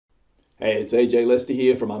Hey, it's AJ Lester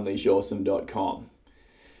here from UnleashAwesome.com.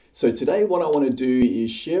 So today what I want to do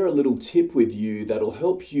is share a little tip with you that'll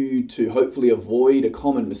help you to hopefully avoid a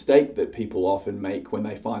common mistake that people often make when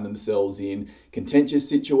they find themselves in contentious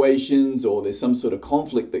situations or there's some sort of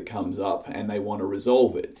conflict that comes up and they want to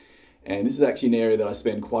resolve it. And this is actually an area that I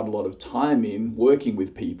spend quite a lot of time in working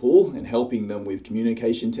with people and helping them with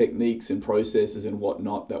communication techniques and processes and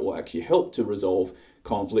whatnot that will actually help to resolve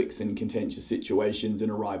conflicts and contentious situations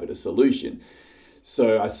and arrive at a solution.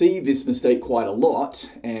 So I see this mistake quite a lot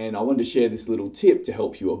and I wanted to share this little tip to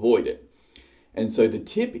help you avoid it. And so the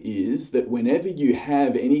tip is that whenever you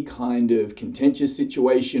have any kind of contentious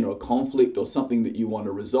situation or conflict or something that you want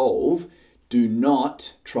to resolve, do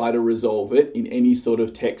not try to resolve it in any sort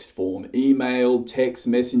of text form, email, text,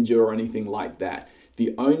 messenger, or anything like that.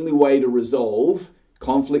 The only way to resolve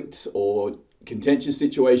conflicts or contentious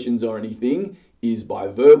situations or anything is by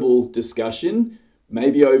verbal discussion,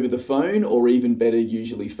 maybe over the phone, or even better,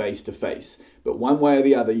 usually face to face. But one way or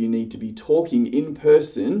the other, you need to be talking in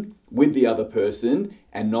person with the other person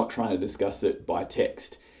and not trying to discuss it by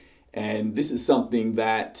text. And this is something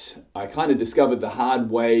that I kind of discovered the hard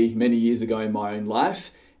way many years ago in my own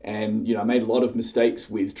life. And, I made a lot of mistakes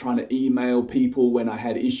with trying to email people when I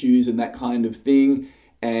had issues and that kind of thing.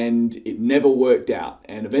 And it never worked out.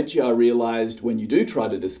 And eventually I realized when you do try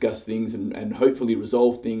to discuss things and hopefully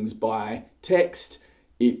resolve things by text,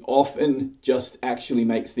 it often just actually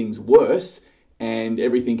makes things worse and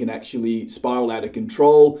everything can actually spiral out of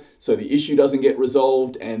control. So the issue doesn't get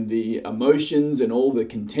resolved and the emotions and all the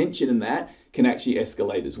contention in that can actually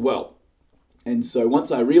escalate as well. And so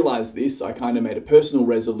once I realized this, I kind of made a personal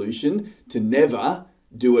resolution to never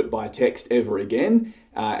do it by text ever again.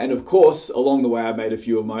 And of course, along the way, I made a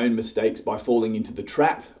few of my own mistakes by falling into the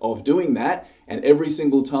trap of doing that. And every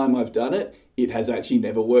single time I've done it, it has actually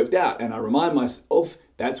never worked out. And I remind myself,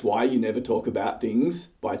 that's why you never talk about things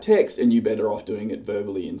by text and you're better off doing it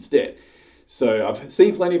verbally instead. So I've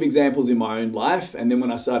seen plenty of examples in my own life. And then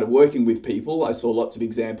when I started working with people, I saw lots of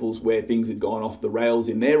examples where things had gone off the rails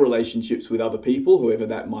in their relationships with other people, whoever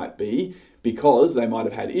that might be, because they might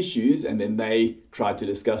have had issues and then they tried to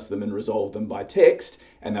discuss them and resolve them by text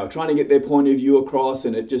and they were trying to get their point of view across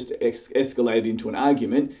and it just escalated into an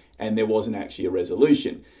argument and there wasn't actually a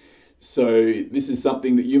resolution. So this is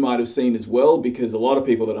something that you might have seen as well because a lot of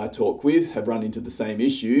people that I talk with have run into the same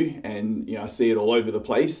issue and I see it all over the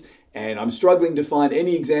place and I'm struggling to find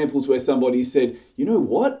any examples where somebody said, you know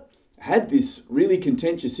what? Had this really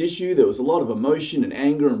contentious issue, there was a lot of emotion and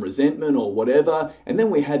anger and resentment or whatever, and then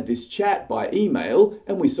we had this chat by email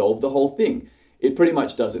and we solved the whole thing. It pretty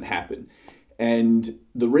much doesn't happen. And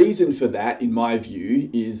the reason for that, in my view,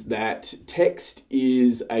 is that text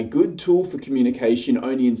is a good tool for communication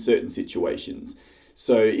only in certain situations.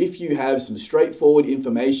 So if you have some straightforward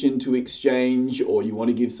information to exchange, or you want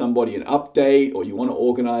to give somebody an update, or you want to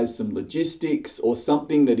organize some logistics or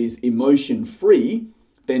something that is emotion-free,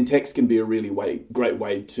 then text can be a really great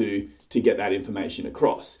way to get that information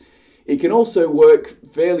across. It can also work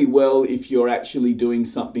fairly well if you're actually doing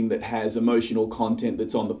something that has emotional content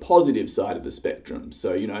that's on the positive side of the spectrum.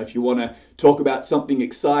 So, if you want to talk about something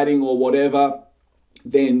exciting or whatever,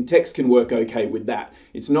 then text can work okay with that.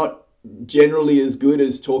 It's not generally as good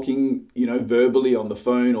as talking, verbally on the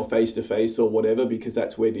phone or face to face or whatever, because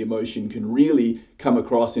that's where the emotion can really come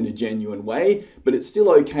across in a genuine way, but it's still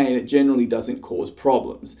okay and it generally doesn't cause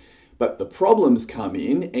problems. But the problems come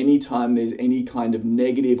in anytime there's any kind of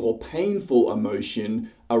negative or painful emotion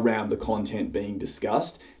around the content being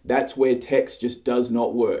discussed. That's where text just does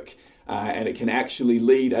not work. And it can actually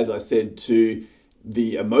lead, as I said, to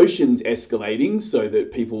the emotions escalating so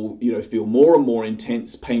that people, feel more and more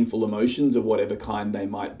intense, painful emotions of whatever kind they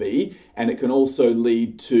might be. And it can also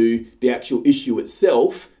lead to the actual issue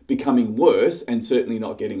itself becoming worse and certainly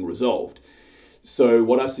not getting resolved. So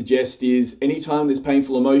what I suggest is anytime there's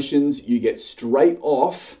painful emotions, you get straight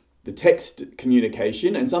off the text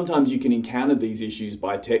communication. And sometimes you can encounter these issues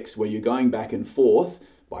by text where you're going back and forth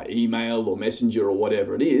by email or messenger or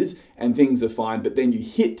whatever it is, and things are fine. But then you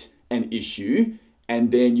hit an issue and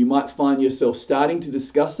then you might find yourself starting to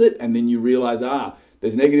discuss it and then you realize,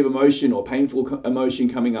 there's negative emotion or painful emotion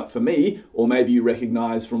coming up for me, or maybe you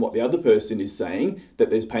recognize from what the other person is saying that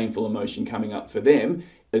there's painful emotion coming up for them.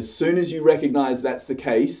 As soon as you recognize that's the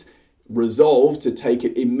case, resolve to take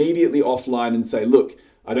it immediately offline and say, look,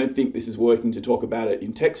 I don't think this is working to talk about it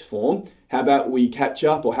in text form. How about we catch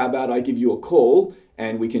up, or how about I give you a call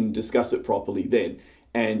and we can discuss it properly then.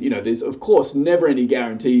 And, there's of course never any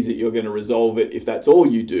guarantees that you're going to resolve it if that's all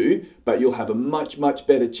you do, but you'll have a much, much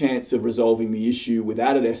better chance of resolving the issue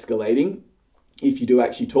without it escalating if you do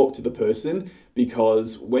actually talk to the person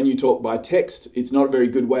because when you talk by text, it's not a very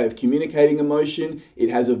good way of communicating emotion. It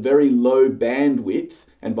has a very low bandwidth.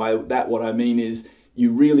 And by that, what I mean is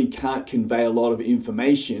you really can't convey a lot of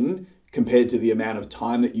information compared to the amount of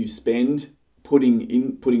time that you spend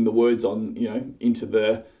putting the words on,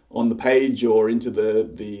 on the page or into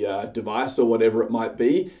the device or whatever it might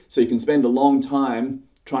be. So you can spend a long time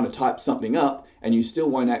trying to type something up and you still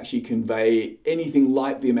won't actually convey anything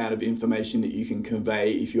like the amount of information that you can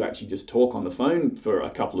convey if you actually just talk on the phone for a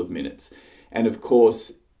couple of minutes. And of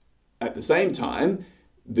course, at the same time,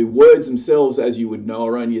 the words themselves, as you would know,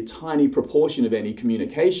 are only a tiny proportion of any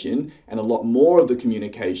communication, and a lot more of the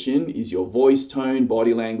communication is your voice tone,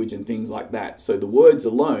 body language, and things like that. So the words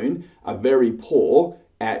alone are very poor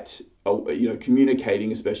at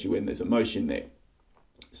communicating, especially when there's emotion there.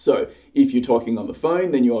 So if you're talking on the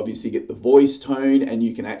phone, then you obviously get the voice tone and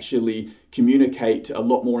you can actually communicate a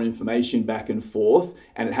lot more information back and forth,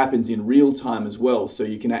 and it happens in real time as well. So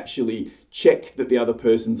you can actually check that the other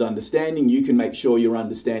person's understanding. You can make sure you're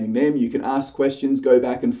understanding them. You can ask questions, go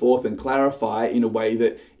back and forth and clarify in a way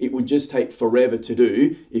that it would just take forever to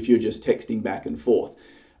do if you're just texting back and forth.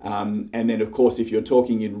 And then, of course, if you're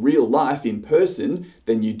talking in real life, in person,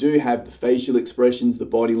 then you do have the facial expressions, the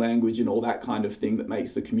body language, and all that kind of thing that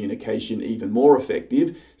makes the communication even more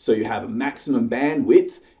effective. So you have a maximum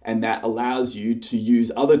bandwidth, and that allows you to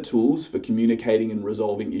use other tools for communicating and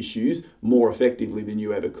resolving issues more effectively than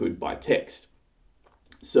you ever could by text.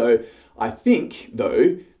 So I think,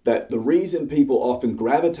 though, that the reason people often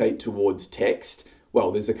gravitate towards text, well,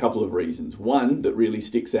 there's a couple of reasons. One that really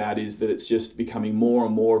sticks out is that it's just becoming more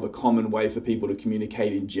and more of a common way for people to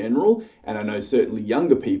communicate in general. And I know certainly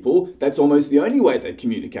younger people, that's almost the only way they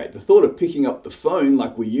communicate. The thought of picking up the phone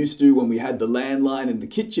like we used to when we had the landline in the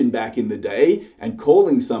kitchen back in the day and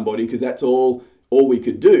calling somebody, because that's all we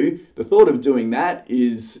could do, the thought of doing that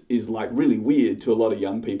is like really weird to a lot of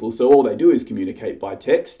young people. So all they do is communicate by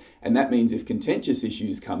text. And that means if contentious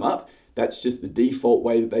issues come up, that's just the default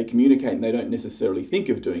way that they communicate, and they don't necessarily think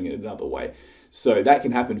of doing it another way. So that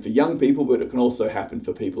can happen for young people, but it can also happen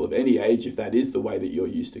for people of any age if that is the way that you're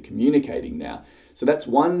used to communicating now. So that's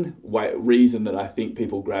one reason that I think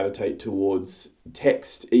people gravitate towards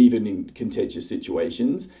text, even in contentious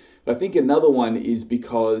situations. But I think another one is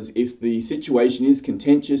because if the situation is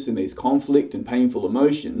contentious and there's conflict and painful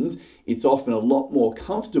emotions, it's often a lot more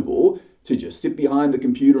comfortable to just sit behind the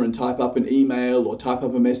computer and type up an email or type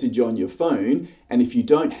up a message on your phone. And if you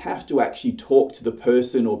don't have to actually talk to the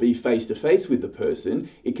person or be face to face with the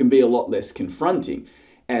person, it can be a lot less confronting.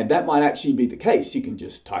 And that might actually be the case. You can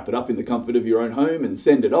just type it up in the comfort of your own home and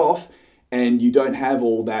send it off, and you don't have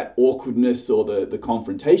all that awkwardness or the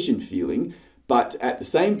confrontation feeling. But at the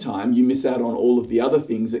same time, you miss out on all of the other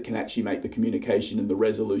things that can actually make the communication and the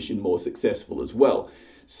resolution more successful as well.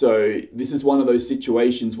 So this is one of those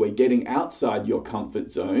situations where getting outside your comfort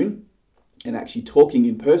zone and actually talking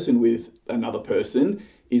in person with another person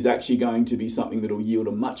is actually going to be something that will yield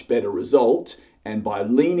a much better result. And by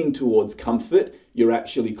leaning towards comfort, you're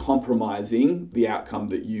actually compromising the outcome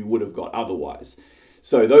that you would have got otherwise.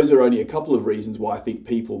 So those are only a couple of reasons why I think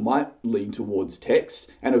people might lean towards text.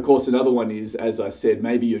 And of course, another one is, as I said,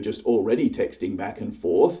 maybe you're just already texting back and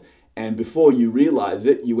forth, and before you realize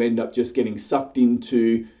it, you end up just getting sucked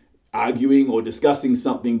into arguing or discussing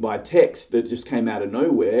something by text that just came out of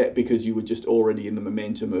nowhere because you were just already in the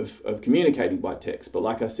momentum of communicating by text. But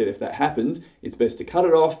like I said, if that happens, it's best to cut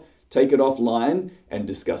it off, take it offline, and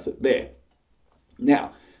discuss it there.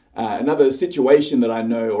 Now, another situation that I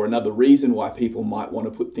know, or another reason why people might want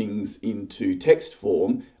to put things into text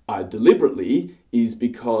form deliberately, is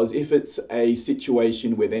because if it's a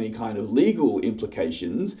situation with any kind of legal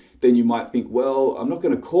implications, then you might think, well, I'm not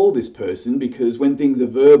going to call this person because when things are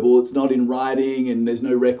verbal, it's not in writing and there's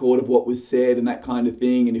no record of what was said and that kind of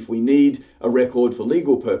thing. And if we need a record for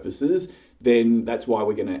legal purposes, then that's why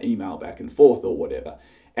we're going to email back and forth or whatever.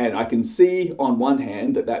 And I can see on one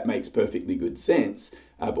hand that makes perfectly good sense.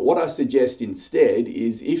 But what I suggest instead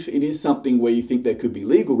is, if it is something where you think there could be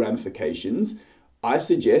legal ramifications, I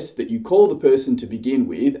suggest that you call the person to begin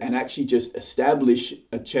with and actually just establish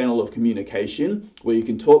a channel of communication where you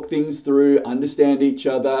can talk things through, understand each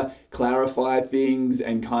other, clarify things,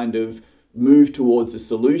 and kind of move towards a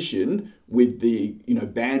solution with the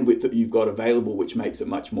bandwidth that you've got available, which makes it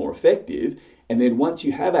much more effective. And then once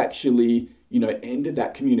you have actually ended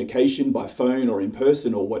that communication by phone or in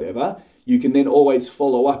person or whatever, you can then always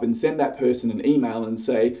follow up and send that person an email and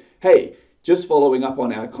say, hey, just following up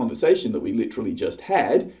on our conversation that we literally just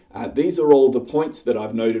had, these are all the points that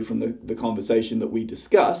I've noted from the conversation that we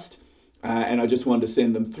discussed, and I just wanted to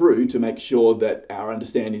send them through to make sure that our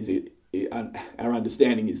understanding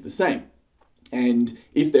is the same. And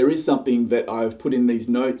if there is something that I've put in these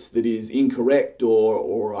notes that is incorrect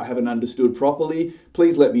or I haven't understood properly,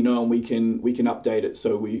 please let me know and we can update it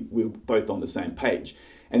so we're both on the same page.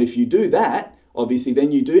 And if you do that, obviously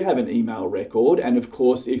then you do have an email record. And of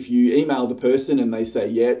course, if you email the person and they say,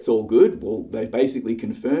 yeah, it's all good, well, they've basically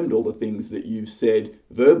confirmed all the things that you've said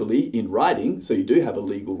verbally in writing. So you do have a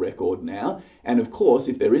legal record now. And of course,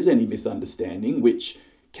 if there is any misunderstanding, which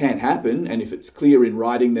can happen, and if it's clear in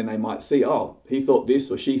writing, then they might see, oh, he thought this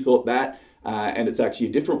or she thought that, and it's actually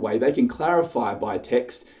a different way. They can clarify by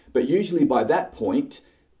text, but usually by that point,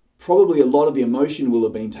 probably a lot of the emotion will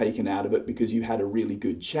have been taken out of it because you had a really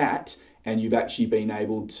good chat and you've actually been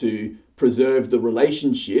able to preserve the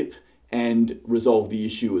relationship and resolve the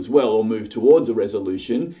issue as well, or move towards a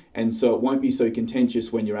resolution. And so it won't be so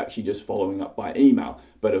contentious when you're actually just following up by email.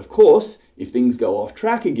 But of course, if things go off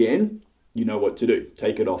track again, you know what to do.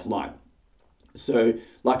 Take it offline. So,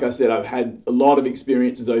 like I said, I've had a lot of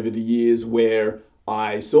experiences over the years where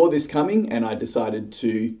I saw this coming and I decided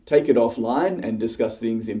to take it offline and discuss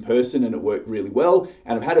things in person, and it worked really well.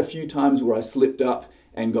 And I've had a few times where I slipped up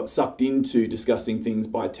and got sucked into discussing things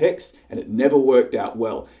by text, and it never worked out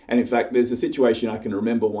well. And in fact, there's a situation I can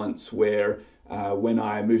remember once where when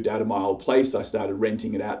I moved out of my old place, I started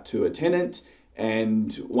renting it out to a tenant.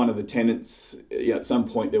 And one of the tenants, at some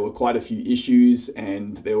point, there were quite a few issues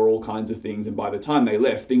and there were all kinds of things. And by the time they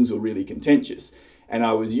left, things were really contentious. And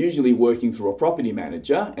I was usually working through a property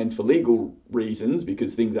manager, and for legal reasons,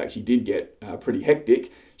 because things actually did get pretty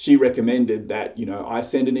hectic, she recommended that, I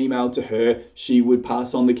send an email to her, she would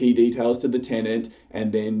pass on the key details to the tenant,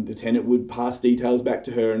 and then the tenant would pass details back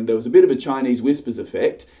to her. And there was a bit of a Chinese whispers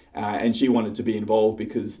effect. And she wanted to be involved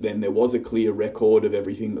because then there was a clear record of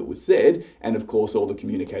everything that was said. And of course, all the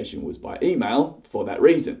communication was by email for that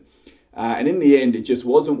reason. And in the end, it just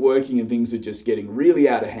wasn't working and things were just getting really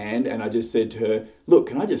out of hand. And I just said to her, look,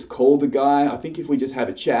 can I just call the guy? I think if we just have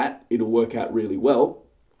a chat, it'll work out really well.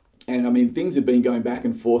 And I mean, things have been going back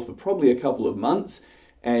and forth for probably a couple of months.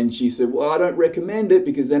 And she said, well, I don't recommend it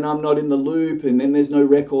because then I'm not in the loop and then there's no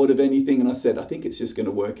record of anything. And I said, I think it's just going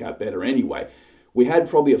to work out better anyway. We had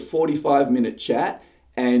probably a 45-minute chat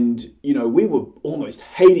and, we were almost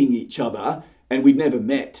hating each other and we'd never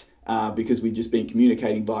met because we'd just been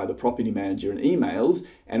communicating via the property manager and emails,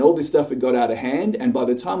 and all this stuff had got out of hand. And by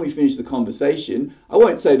the time we finished the conversation, I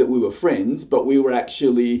won't say that we were friends, but we were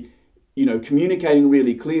actually communicating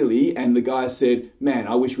really clearly. And the guy said, man,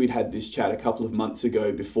 I wish we'd had this chat a couple of months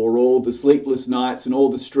ago before all the sleepless nights and all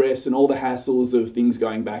the stress and all the hassles of things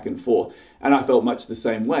going back and forth. And I felt much the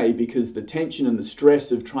same way because the tension and the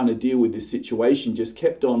stress of trying to deal with this situation just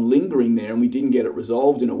kept on lingering there and we didn't get it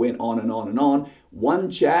resolved, and it went on and on and on.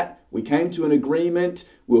 One chat, we came to an agreement.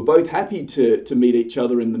 We were both happy to meet each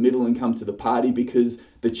other in the middle and come to the party because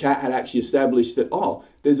the chat had actually established that, oh,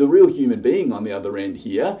 there's a real human being on the other end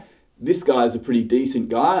here. This guy's a pretty decent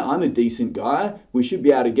guy. I'm a decent guy. We should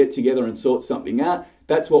be able to get together and sort something out.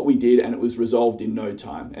 That's what we did, and it was resolved in no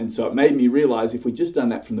time. And so it made me realize if we'd just done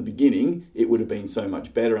that from the beginning, it would have been so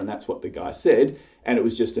much better, and that's what the guy said. And it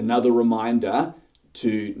was just another reminder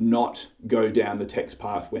to not go down the text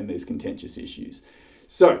path when there's contentious issues.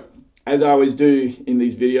 So, as I always do in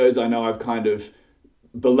these videos, I know I've kind of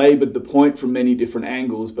belabored the point from many different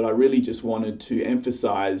angles, but I really just wanted to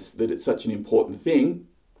emphasize that it's such an important thing.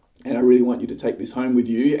 And I really want you to take this home with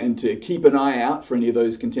you and to keep an eye out for any of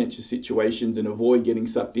those contentious situations and avoid getting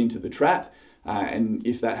sucked into the trap. And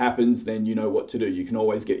if that happens, then you know what to do. You can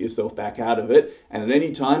always get yourself back out of it. And at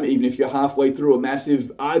any time, even if you're halfway through a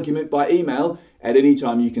massive argument by email, at any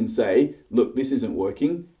time you can say, look, this isn't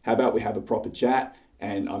working. How about we have a proper chat?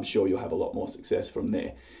 And I'm sure you'll have a lot more success from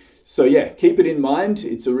there. So yeah, keep it in mind.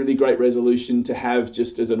 It's a really great resolution to have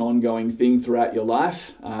just as an ongoing thing throughout your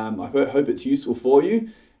life. I hope it's useful for you.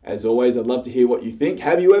 As always, I'd love to hear what you think.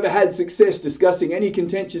 Have you ever had success discussing any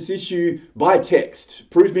contentious issue by text?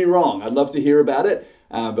 Prove me wrong. I'd love to hear about it,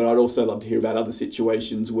 but I'd also love to hear about other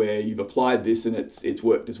situations where you've applied this and it's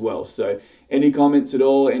worked as well. So any comments at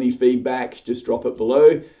all, any feedback, just drop it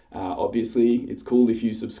below. Obviously, it's cool if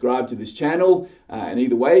you subscribe to this channel. And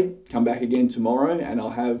either way, come back again tomorrow and I'll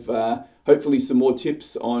have hopefully some more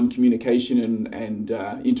tips on communication and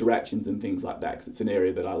interactions and things like that, because it's an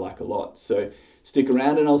area that I like a lot. So stick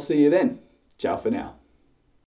around and I'll see you then. Ciao for now.